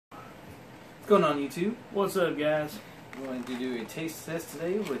going on, YouTube? What's up, guys? We're going to do a taste test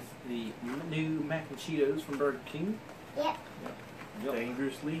today with the new mac and Cheetos from Burger King. Yep.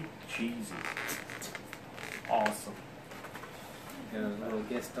 Dangerously cheesy. Awesome. Got a little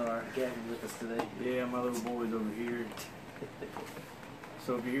guest star Gabby with us today. Yeah, my little boy's over here.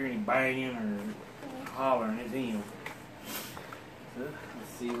 So if you hear any banging or hollering, it's him. So,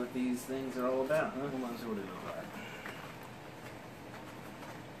 let's see what these things are all about, huh? Let's see what it looks like.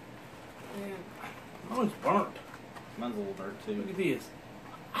 Oh, it's burnt. Mine's a little burnt too. Look at this.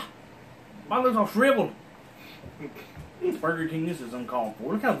 Mine looks all shriveled. Burger King, this is uncalled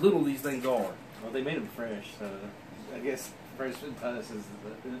for. Look how little these things are. Well, they made them fresh, so I guess fresh to us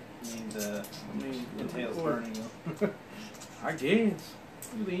entails burning them. I guess.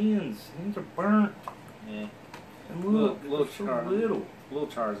 Look at the ends. The ends are burnt. Yeah. And look, little so char. little. Little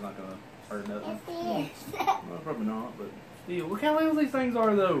char is not going to hurt nothing. Well, probably not, but still. Look how little these things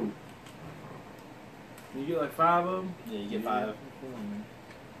are, though. You get like 5 of them? Yeah, you get 5.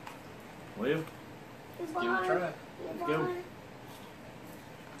 Well, give it a try. Let's go.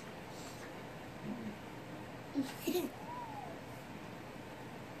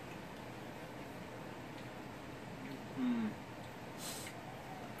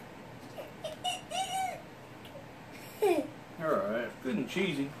 Alright. Good and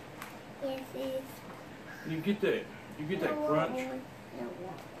cheesy. Yes, it is. You get that crunch.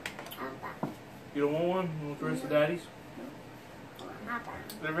 You don't want one? You want the rest of Daddy's?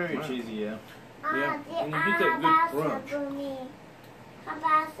 They're very cheesy, yeah. Yeah, and you get that good crunch. How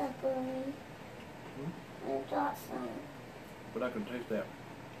about some boomy? But I can taste that.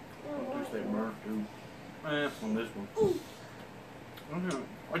 I can taste that burnt too. On this one.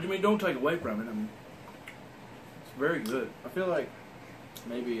 What do you mean? Don't take away from it. I mean, it's very good. I feel like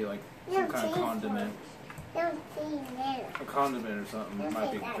maybe like some kind of condiment. A condiment or something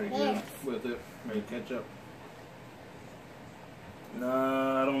might be pretty good with it. Maybe ketchup.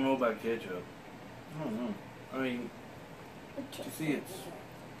 Nah, I don't know about ketchup. I don't know. I mean, you see, it's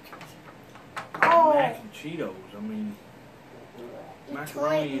Oh. mac and Cheetos. I mean,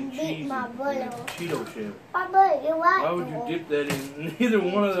 macaroni and cheese and Cheeto chip. Why would you dip that in? Neither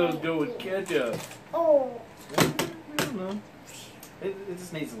one of those go with ketchup. Oh. I don't know. It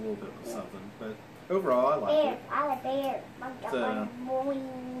just needs a little bit of something, but overall I like it.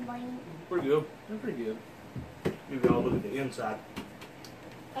 Pretty good. They're pretty good. You gotta look at the inside.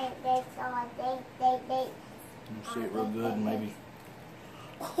 See it real good and maybe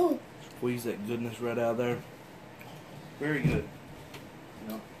squeeze that goodness right out of there. Very good.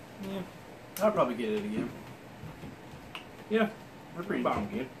 Yeah. I'll probably get it again. Yeah, They're pretty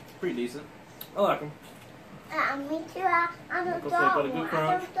good. Pretty decent. I like them. Me too. I don't Because they want got a one. good I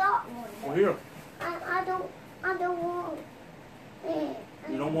crunch. don't want Well, one. here. I don't want.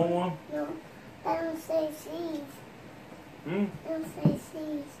 You don't want one? No. I don't say seeds. Hmm? I don't say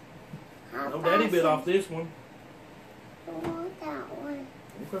seeds. No, Daddy bit off this one. I don't want that one.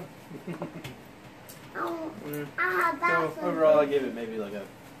 Okay. I have that So overall I give it maybe like a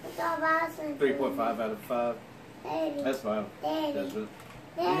 3.5 3.5 out of 5. Daddy. That's fine. Daddy. That's it.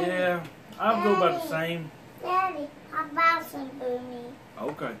 Daddy. Yeah, I'll go about the same. Daddy, how about some boomy?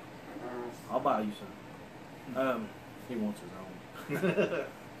 Okay, I'll buy you some. He wants his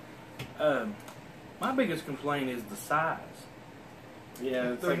own. My biggest complaint is the size.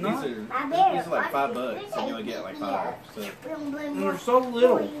 Yeah, it's They're like not. these are like $5, and you only get like 5. So And they're so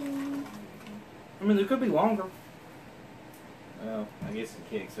little. I mean, they could be longer. well, I guess you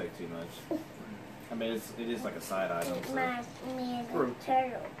can't expect too much. I mean, it is like a side item. So. Reminds me of True. a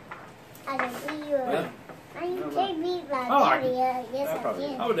turtle. I don't Yeah. you can't beat my I like daddy. Yes, I I probably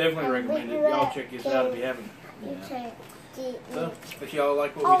can. I would definitely recommend it. Y'all check this out if you haven't. So, if y'all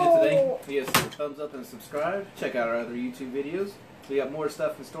like what we did today, give us a thumbs up and subscribe. Check out our other YouTube videos. We got more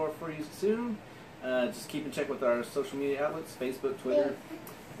stuff in store for you soon. Just keep in check with our social media outlets, Facebook, Twitter,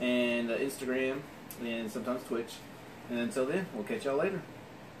 and Instagram, and sometimes Twitch. And until then, we'll catch y'all later.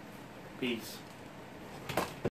 Peace.